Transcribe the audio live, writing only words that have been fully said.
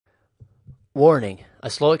Warning: a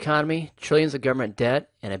slow economy, trillions of government debt,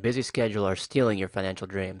 and a busy schedule are stealing your financial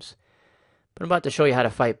dreams. But I'm about to show you how to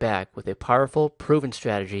fight back with a powerful, proven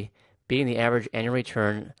strategy, beating the average annual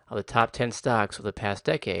return of the top 10 stocks of the past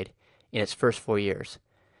decade in its first 4 years,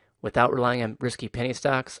 without relying on risky penny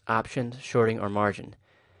stocks, options, shorting, or margin,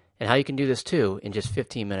 and how you can do this too in just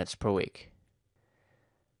 15 minutes per week.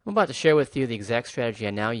 I'm about to share with you the exact strategy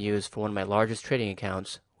I now use for one of my largest trading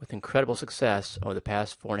accounts with incredible success over the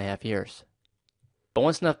past 4.5 years. But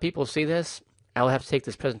once enough people see this, I will have to take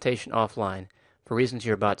this presentation offline for reasons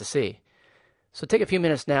you're about to see. So take a few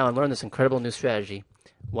minutes now and learn this incredible new strategy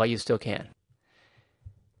while you still can.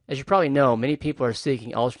 As you probably know, many people are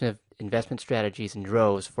seeking alternative investment strategies in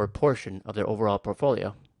droves for a portion of their overall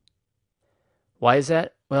portfolio. Why is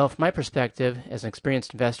that? Well, from my perspective, as an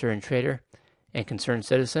experienced investor and trader and concerned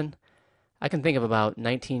citizen, I can think of about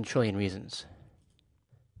 19 trillion reasons.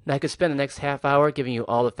 Now, I could spend the next half hour giving you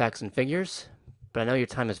all the facts and figures, but I know your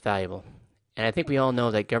time is valuable. And I think we all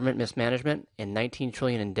know that government mismanagement and 19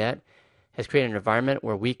 trillion in debt has created an environment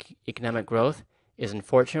where weak economic growth is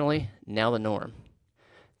unfortunately now the norm.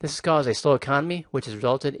 This has caused a slow economy, which has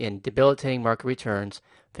resulted in debilitating market returns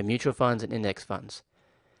for mutual funds and index funds.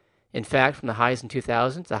 In fact, from the highs in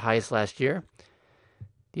 2000 to the highest last year,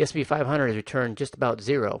 the S&P 500 has returned just about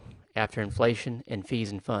zero after inflation and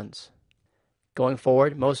fees and funds. Going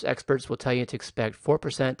forward, most experts will tell you to expect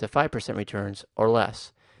 4% to 5% returns or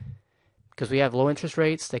less, because we have low interest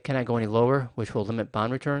rates that cannot go any lower, which will limit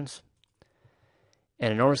bond returns.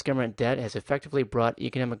 And enormous government debt has effectively brought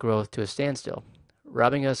economic growth to a standstill,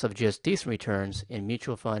 robbing us of just decent returns in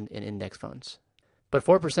mutual fund and index funds. But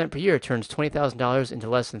 4% per year turns $20,000 into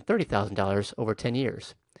less than $30,000 over 10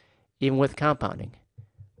 years, even with compounding.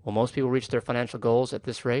 Will most people reach their financial goals at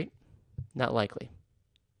this rate? Not likely.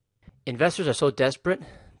 Investors are so desperate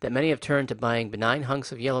that many have turned to buying benign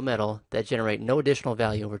hunks of yellow metal that generate no additional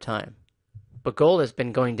value over time. But gold has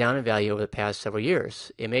been going down in value over the past several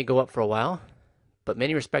years. It may go up for a while, but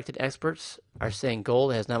many respected experts are saying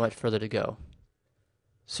gold has not much further to go.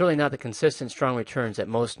 Certainly not the consistent, strong returns that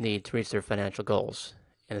most need to reach their financial goals.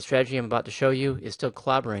 And the strategy I'm about to show you is still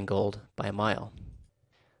clobbering gold by a mile.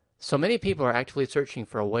 So many people are actively searching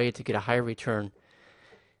for a way to get a higher return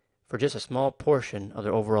for just a small portion of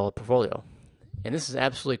their overall portfolio. And this is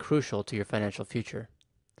absolutely crucial to your financial future.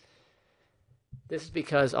 This is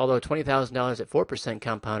because although $20,000 at 4%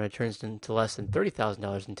 compounded turns into less than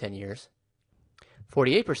 $30,000 in 10 years,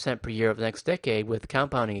 48% per year over the next decade with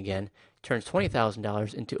compounding again turns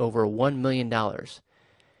 $20,000 into over $1 million.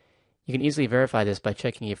 You can easily verify this by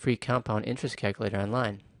checking a free compound interest calculator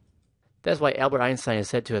online. That's why Albert Einstein is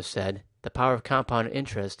said to have said, "The power of compound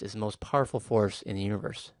interest is the most powerful force in the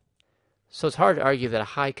universe." So it's hard to argue that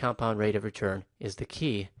a high compound rate of return is the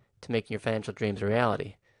key to making your financial dreams a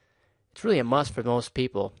reality. It's really a must for most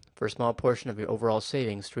people for a small portion of your overall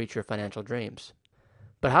savings to reach your financial dreams.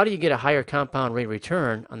 But how do you get a higher compound rate of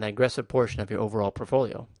return on that aggressive portion of your overall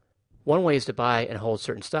portfolio? One way is to buy and hold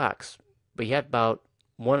certain stocks, but you have about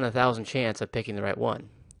 1 in 1,000 chance of picking the right one.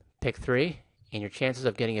 Pick 3, and your chances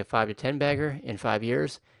of getting a 5 to 10 bagger in 5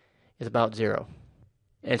 years is about 0.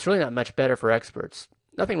 And it's really not much better for experts.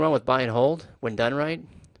 Nothing wrong with buy and hold when done right,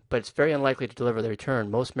 but it's very unlikely to deliver the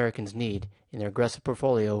return most Americans need in their aggressive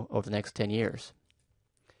portfolio over the next 10 years.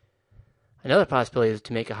 Another possibility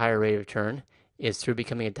to make a higher rate of return is through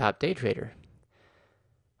becoming a top day trader.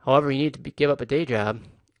 However, you need to give up a day job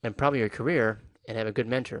and probably your career and have a good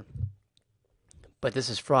mentor. But this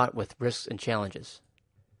is fraught with risks and challenges.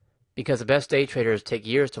 Because the best day traders take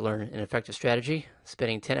years to learn an effective strategy,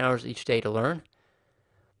 spending 10 hours each day to learn,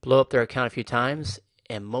 blow up their account a few times,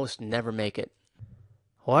 and most never make it.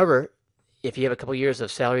 However, if you have a couple years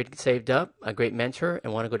of salary saved up, a great mentor,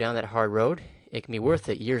 and want to go down that hard road, it can be worth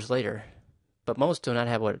it years later. But most do not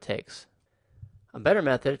have what it takes. A better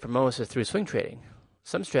method for most is through swing trading.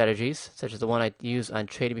 Some strategies, such as the one I use on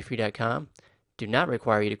Tradetobefree.com, do not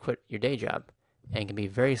require you to quit your day job and can be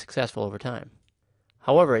very successful over time.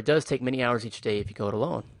 However, it does take many hours each day if you go it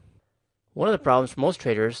alone. One of the problems for most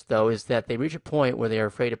traders, though, is that they reach a point where they are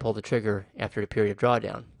afraid to pull the trigger after a period of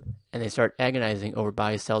drawdown, and they start agonizing over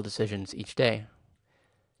buy-sell decisions each day.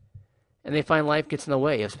 And they find life gets in the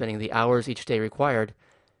way of spending the hours each day required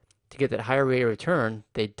to get that higher rate of return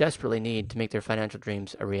they desperately need to make their financial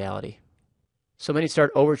dreams a reality. So many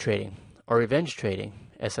start overtrading, or revenge trading,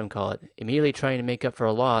 as some call it, immediately trying to make up for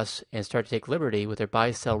a loss and start to take liberty with their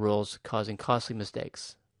buy-sell rules, causing costly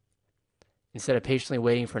mistakes. Instead of patiently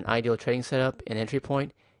waiting for an ideal trading setup and entry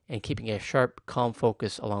point and keeping a sharp, calm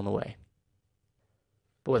focus along the way.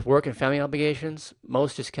 But with work and family obligations,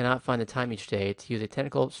 most just cannot find the time each day to use a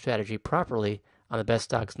technical strategy properly on the best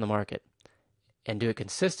stocks in the market, and do it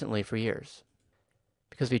consistently for years.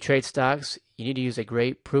 Because if you trade stocks, you need to use a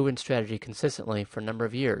great proven strategy consistently for a number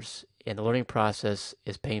of years, and the learning process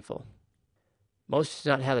is painful. Most do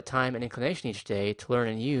not have the time and inclination each day to learn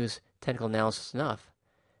and use technical analysis enough.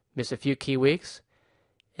 Miss a few key weeks,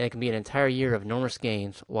 and it can be an entire year of enormous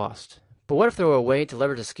gains lost. But what if there were a way to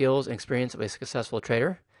leverage the skills and experience of a successful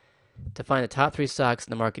trader to find the top 3 stocks in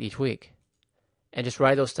the market each week, and just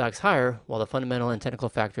ride those stocks higher while the fundamental and technical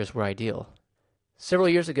factors were ideal? Several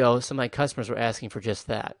years ago, some of my customers were asking for just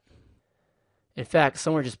that. In fact,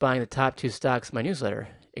 some were just buying the top 2 stocks in my newsletter,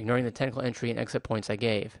 ignoring the technical entry and exit points I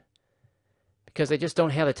gave, because they just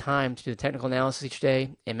don't have the time to do the technical analysis each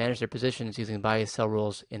day and manage their positions using buy-sell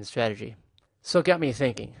rules in the strategy. So it got me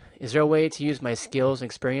thinking, is there a way to use my skills and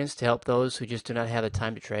experience to help those who just do not have the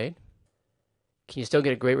time to trade? Can you still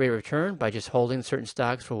get a great rate of return by just holding certain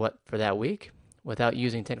stocks for that week without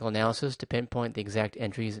using technical analysis to pinpoint the exact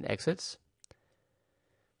entries and exits?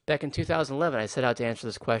 Back in 2011, I set out to answer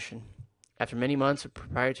this question. After many months of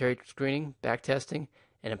proprietary screening, backtesting,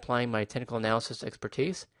 and applying my technical analysis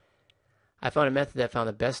expertise, I found a method that found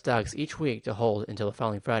the best stocks each week to hold until the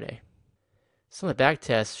following Friday. Some of the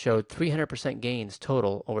backtests showed 300% gains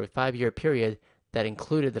total over a 5-year period that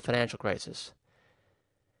included the financial crisis.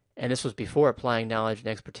 And this was before applying knowledge and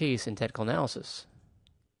expertise in technical analysis.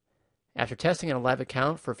 After testing on a live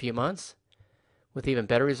account for a few months, with even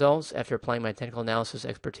better results after applying my technical analysis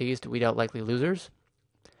expertise to weed out likely losers,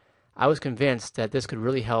 I was convinced that this could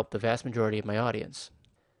really help the vast majority of my audience.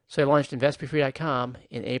 So I launched Investtobefree.com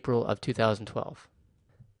in April of 2012.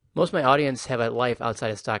 Most of my audience have a life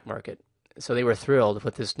outside the stock market, so they were thrilled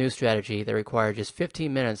with this new strategy that required just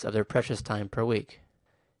 15 minutes of their precious time per week.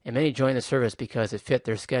 And many joined the service because it fit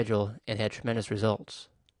their schedule and had tremendous results.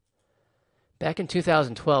 Back in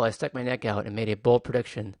 2012, I stuck my neck out and made a bold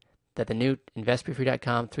prediction that the new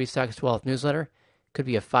Investtobefree.com 3 Stocks to Wealth newsletter could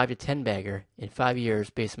be a 5 to 10 bagger in 5 years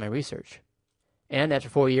based on my research. And after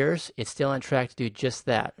 4 years, it's still on track to do just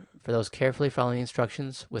that for those carefully following the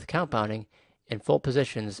instructions with compounding and full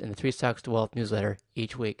positions in the 3 Stocks to Wealth newsletter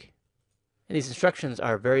each week. And these instructions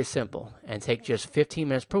are very simple and take just 15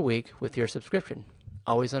 minutes per week with your subscription,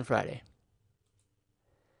 always on Friday.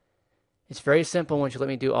 It's very simple once you let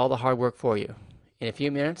me do all the hard work for you. In a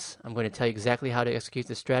few minutes, I'm going to tell you exactly how to execute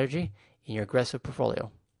this strategy in your aggressive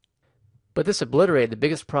portfolio. But this obliterated the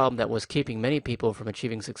biggest problem that was keeping many people from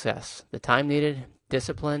achieving success: the time needed,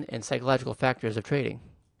 discipline, and psychological factors of trading.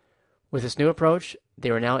 With this new approach,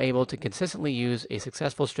 they were now able to consistently use a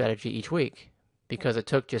successful strategy each week, because it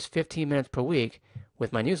took just 15 minutes per week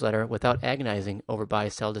with my newsletter without agonizing over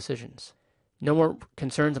buy-sell decisions. No more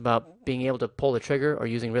concerns about being able to pull the trigger or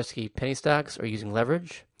using risky penny stocks or using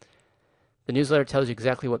leverage. The newsletter tells you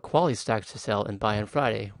exactly what quality stocks to sell and buy on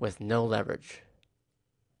Friday with no leverage.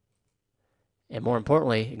 And more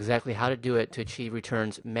importantly, exactly how to do it to achieve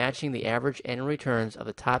returns matching the average annual returns of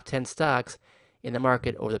the top 10 stocks in the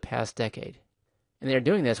market over the past decade. And they are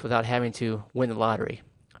doing this without having to win the lottery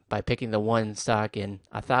by picking the one stock in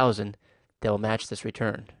 1,000 that will match this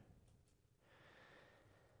return.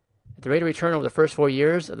 At the rate of return over the first 4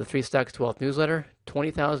 years of the 3 Stocks to Wealth newsletter,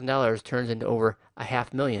 $20,000 turns into over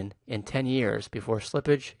 $500,000 in 10 years before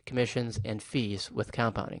slippage, commissions, and fees with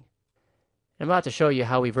compounding. I'm about to show you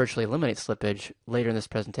how we virtually eliminate slippage later in this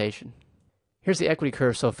presentation. Here's the equity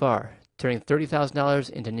curve so far, turning $30,000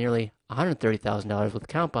 into nearly $130,000 with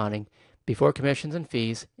compounding before commissions and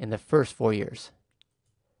fees in the first 4 years.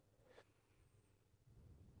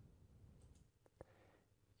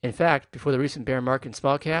 In fact, before the recent bear market in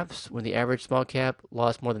small caps, when the average small cap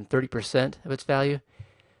lost more than 30% of its value,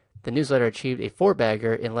 the newsletter achieved a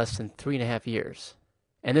 4-bagger in less than 3.5 years.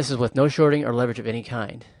 And this is with no shorting or leverage of any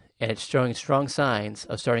kind, and it's showing strong signs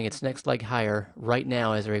of starting its next leg higher right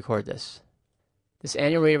now as I record this. This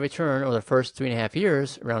annual rate of return over the first 3.5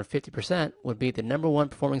 years, around 50%, would be the number 1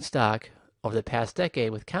 performing stock over the past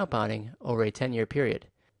decade with compounding over a 10-year period.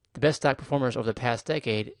 The best stock performers over the past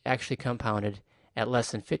decade actually compounded at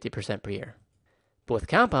less than 50% per year. But with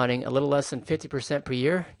compounding, a little less than 50% per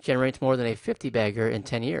year generates more than a 50-bagger in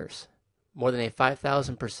 10 years, more than a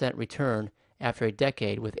 5,000% return after a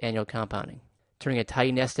decade with annual compounding, turning a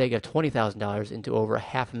tiny nest egg of $20,000 into over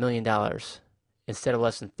 $500,000 instead of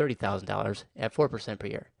less than $30,000 at 4% per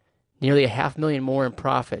year. Nearly $500,000 more in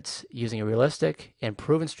profits using a realistic and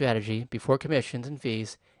proven strategy before commissions and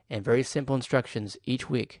fees and very simple instructions each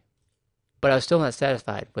week. But I was still not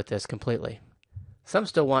satisfied with this completely. Some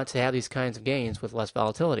still want to have these kinds of gains with less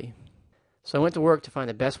volatility. So I went to work to find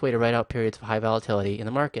the best way to ride out periods of high volatility in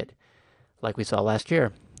the market, like we saw last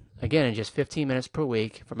year, again in just 15 minutes per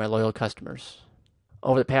week for my loyal customers.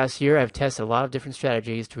 Over the past year, I've tested a lot of different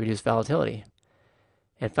strategies to reduce volatility.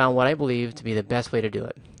 and found what I believe to be the best way to do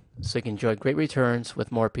it, so you can enjoy great returns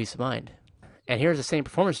with more peace of mind. And here's the same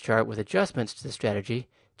performance chart with adjustments to the strategy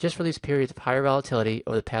just for these periods of higher volatility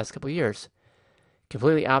over the past couple of years.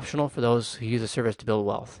 Completely optional for those who use the service to build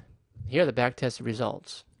wealth. Here are the back-tested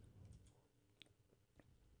results.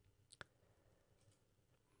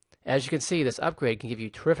 As you can see, this upgrade can give you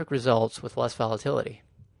terrific results with less volatility.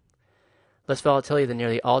 Less volatility than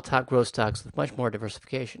nearly all top growth stocks with much more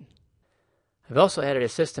diversification. I've also added a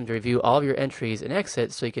system to review all of your entries and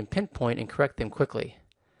exits so you can pinpoint and correct them quickly.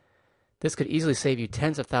 This could easily save you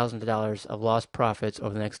tens of thousands of dollars of lost profits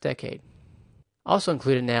over the next decade. Also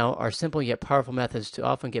included now are simple yet powerful methods to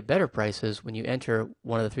often get better prices when you enter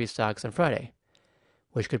one of the 3 stocks on Friday,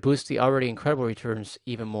 which could boost the already incredible returns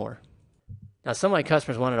even more. Now, some of my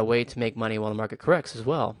customers wanted a way to make money while the market corrects as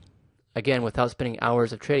well, again without spending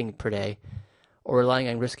hours of trading per day or relying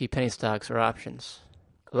on risky penny stocks or options.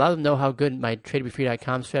 A lot of them know how good my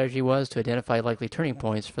Tradetobefree.com strategy was to identify likely turning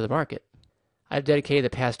points for the market. I've dedicated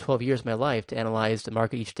the past 12 years of my life to analyze the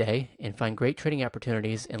market each day and find great trading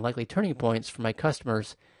opportunities and likely turning points for my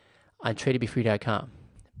customers on Tradetobefree.com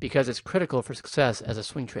because it's critical for success as a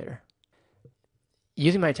swing trader.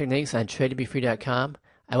 Using my techniques on Tradetobefree.com,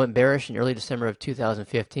 I went bearish in early December of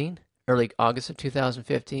 2015, early August of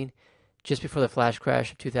 2015, just before the flash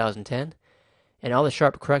crash of 2010, and all the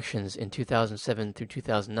sharp corrections in 2007 through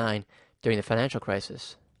 2009 during the financial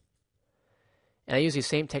crisis. And I used these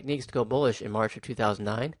same techniques to go bullish in March of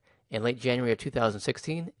 2009 and late January of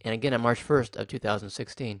 2016, and again on March 1st of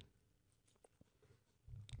 2016.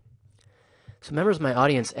 So members of my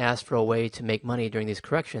audience asked for a way to make money during these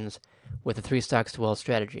corrections with the 3 stocks to wealth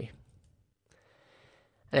strategy.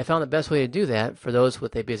 And I found the best way to do that for those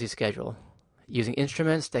with a busy schedule, using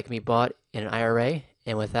instruments that can be bought in an IRA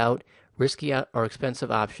and without risky or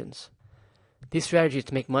expensive options. These strategies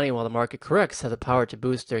to make money while the market corrects have the power to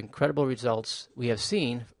boost their incredible results we have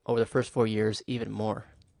seen over the first 4 years even more.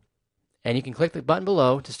 And you can click the button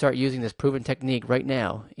below to start using this proven technique right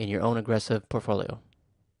now in your own aggressive portfolio.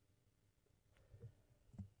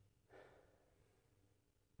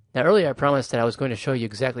 Now earlier I promised that I was going to show you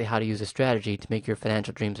exactly how to use a strategy to make your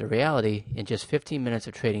financial dreams a reality in just 15 minutes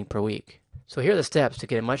of trading per week. So here are the steps to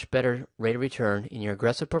get a much better rate of return in your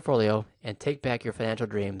aggressive portfolio and take back your financial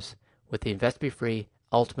dreams with the Investtobefree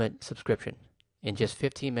Ultimate subscription in just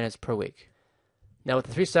 15 minutes per week. Now with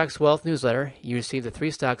the 3 Stocks Wealth newsletter, you receive the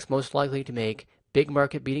 3 stocks most likely to make big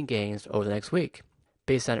market beating gains over the next week,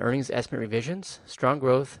 based on earnings estimate revisions, strong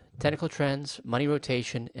growth, technical trends, money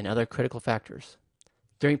rotation, and other critical factors.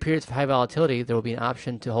 During periods of high volatility, there will be an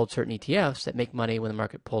option to hold certain ETFs that make money when the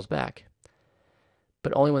market pulls back,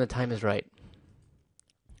 but only when the time is right.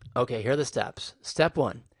 Okay, here are the steps. Step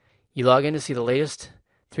 1. You log in to see the latest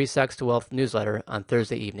 3 Stocks to Wealth newsletter on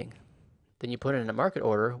Thursday evening. Then you put in a market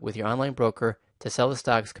order with your online broker to sell the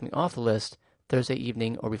stocks coming off the list Thursday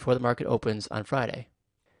evening or before the market opens on Friday.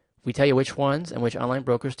 We tell you which ones and which online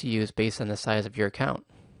brokers to use based on the size of your account.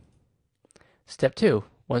 Step 2.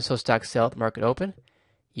 Once those stocks sell at the market open,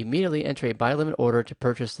 you immediately enter a buy limit order to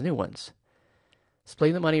purchase the new ones,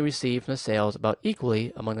 splitting the money received from the sales about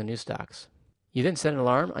equally among the new stocks. You then set an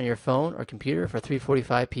alarm on your phone or computer for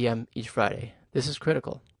 3:45 p.m. each Friday. This is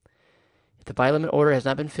critical. If the buy limit order has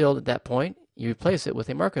not been filled at that point, you replace it with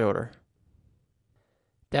a market order.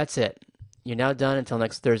 That's it. You're now done until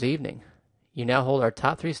next Thursday evening. You now hold our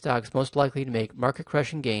top 3 stocks most likely to make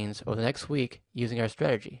market-crushing gains over the next week using our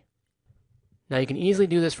strategy. Now you can easily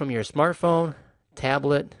do this from your smartphone,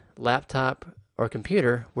 tablet, laptop, or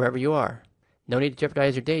computer wherever you are. No need to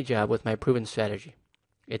jeopardize your day job with my proven strategy.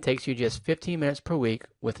 It takes you just 15 minutes per week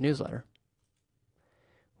with a newsletter.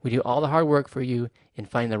 We do all the hard work for you in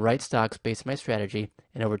finding the right stocks based on my strategy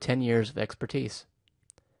and over 10 years of expertise.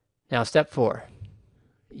 Now, step 4.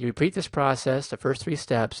 You repeat this process, the first 3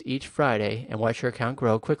 steps, each Friday and watch your account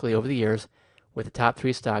grow quickly over the years with the top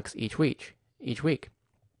 3 stocks each week.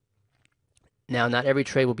 Now, not every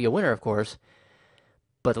trade will be a winner, of course,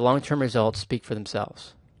 but the long-term results speak for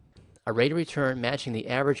themselves. A rate of return matching the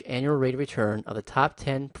average annual rate of return of the top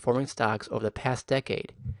 10 performing stocks over the past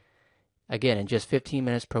decade. Again, in just 15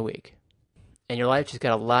 minutes per week. And your life just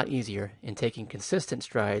got a lot easier in taking consistent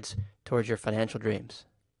strides towards your financial dreams.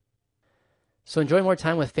 So enjoy more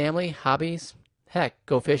time with family, hobbies, heck,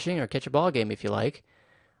 go fishing or catch a ball game if you like.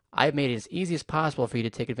 I've made it as easy as possible for you to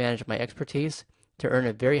take advantage of my expertise to earn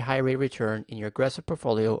a very high rate of return in your aggressive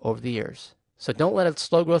portfolio over the years. So don't let a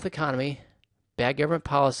slow growth economy, bad government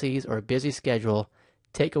policies, or a busy schedule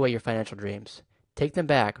take away your financial dreams. Take them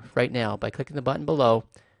back right now by clicking the button below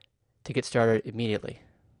to get started immediately.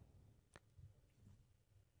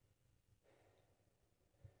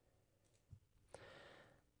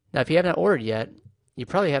 Now, if you have not ordered yet, you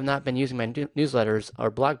probably have not been using my newsletters or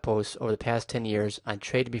blog posts over the past 10 years on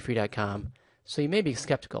Tradetobefree.com, so you may be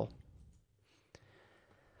skeptical.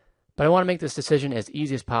 But I want to make this decision as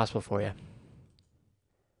easy as possible for you.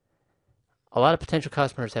 A lot of potential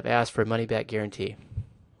customers have asked for a money-back guarantee.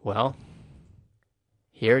 Well,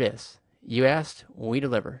 here it is. You asked, we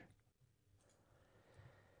deliver.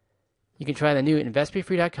 You can try the new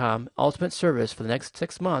Investtobefree.com Ultimate Service for the next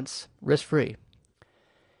 6 months, risk-free.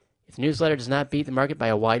 If the newsletter does not beat the market by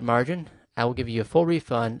a wide margin, I will give you a full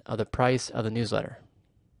refund of the price of the newsletter.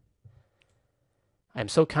 I am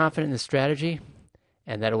so confident in this strategy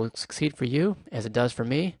and that it will succeed for you as it does for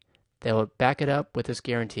me that I will back it up with this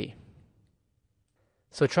guarantee.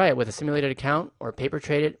 So try it with a simulated account or paper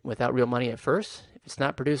trade it without real money at first. If it's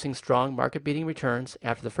not producing strong market-beating returns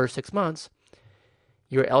after the first 6 months,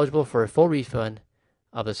 you are eligible for a full refund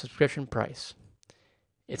of the subscription price.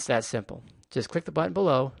 It's that simple. Just click the button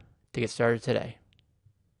below to get started today.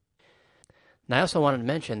 And I also wanted to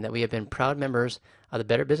mention that we have been proud members of the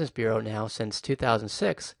Better Business Bureau now since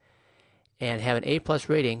 2006 and have an A+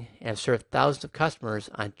 rating and have served thousands of customers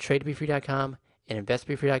on Tradetobefree.com and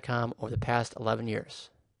Investtobefree.com over the past 11 years.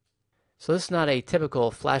 So this is not a typical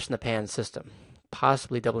flash-in-the-pan system,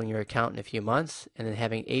 possibly doubling your account in a few months and then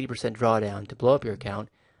having 80% drawdown to blow up your account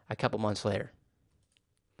a couple months later.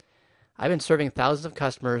 I've been serving thousands of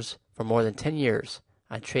customers for more than 10 years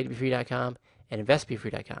on Tradetobefree.com and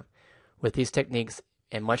Investtobefree.com with these techniques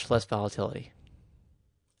and much less volatility.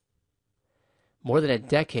 More than a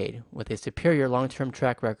decade with a superior long-term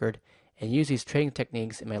track record and use these trading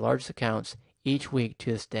techniques in my largest accounts each week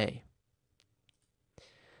to this day.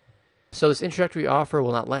 So this introductory offer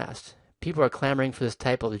will not last. People are clamoring for this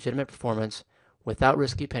type of legitimate performance without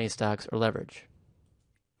risky penny stocks or leverage.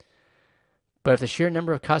 But if the sheer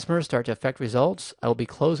number of customers start to affect results, I will be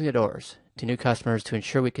closing the doors to new customers to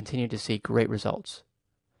ensure we continue to see great results.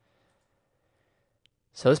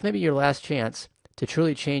 So this may be your last chance to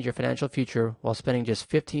truly change your financial future while spending just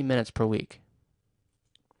 15 minutes per week.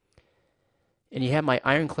 And you have my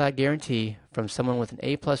ironclad guarantee from someone with an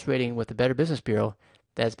A+ rating with the Better Business Bureau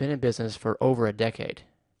that has been in business for over a decade.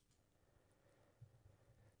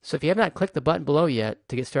 So if you have not clicked the button below yet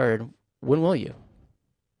to get started, when will you?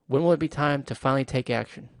 When will it be time to finally take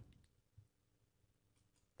action?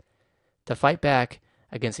 To fight back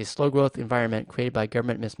against a slow growth environment created by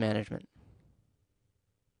government mismanagement.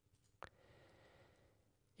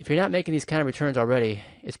 If you're not making these kind of returns already,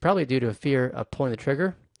 it's probably due to a fear of pulling the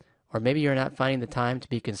trigger, or maybe you're not finding the time to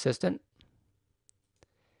be consistent.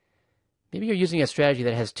 Maybe you're using a strategy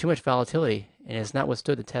that has too much volatility and has not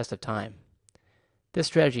withstood the test of time. This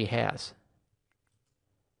strategy has.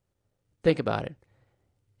 Think about it.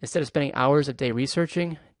 Instead of spending hours a day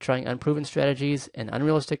researching, trying unproven strategies and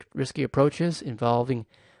unrealistic risky approaches involving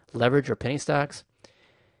leverage or penny stocks,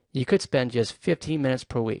 you could spend just 15 minutes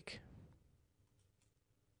per week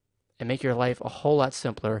and make your life a whole lot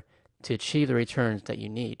simpler to achieve the returns that you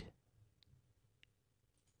need.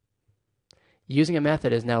 Using a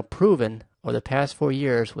method is now proven over the past 4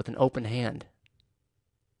 years with an open hand.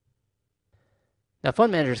 Now,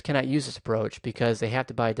 fund managers cannot use this approach because they have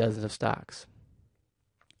to buy dozens of stocks.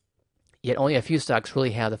 Yet only a few stocks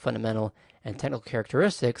really have the fundamental and technical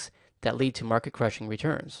characteristics that lead to market-crushing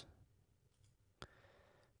returns.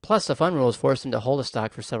 Plus, the fund rules force them to hold a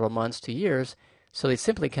stock for several months to years, so they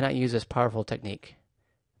simply cannot use this powerful technique.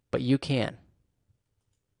 But you can.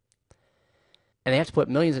 And they have to put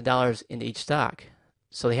millions of dollars into each stock,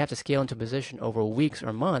 so they have to scale into a position over weeks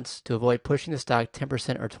or months to avoid pushing the stock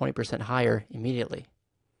 10% or 20% higher immediately.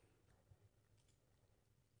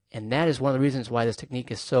 And that is one of the reasons why this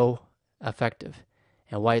technique is so effective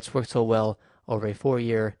and why it's worked so well over a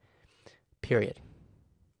 4-year period.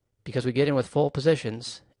 Because we get in with full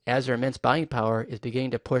positions as their immense buying power is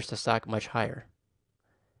beginning to push the stock much higher.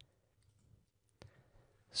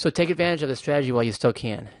 So take advantage of the strategy while you still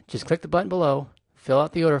can. Just click the button below, fill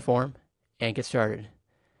out the order form, and get started.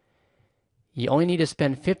 You only need to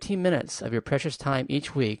spend 15 minutes of your precious time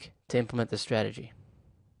each week to implement this strategy.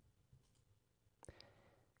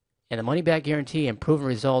 And the money-back guarantee and proven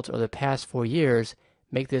results over the past 4 years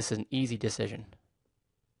make this an easy decision.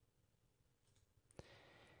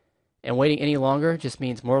 And waiting any longer just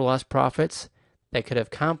means more lost profits that could have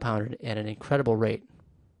compounded at an incredible rate.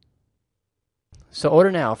 So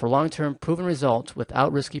order now for long-term proven results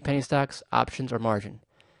without risky penny stocks, options, or margin.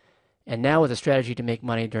 And now with a strategy to make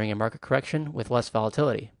money during a market correction with less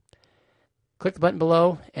volatility. Click the button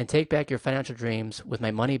below and take back your financial dreams with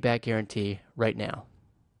my money-back guarantee right now.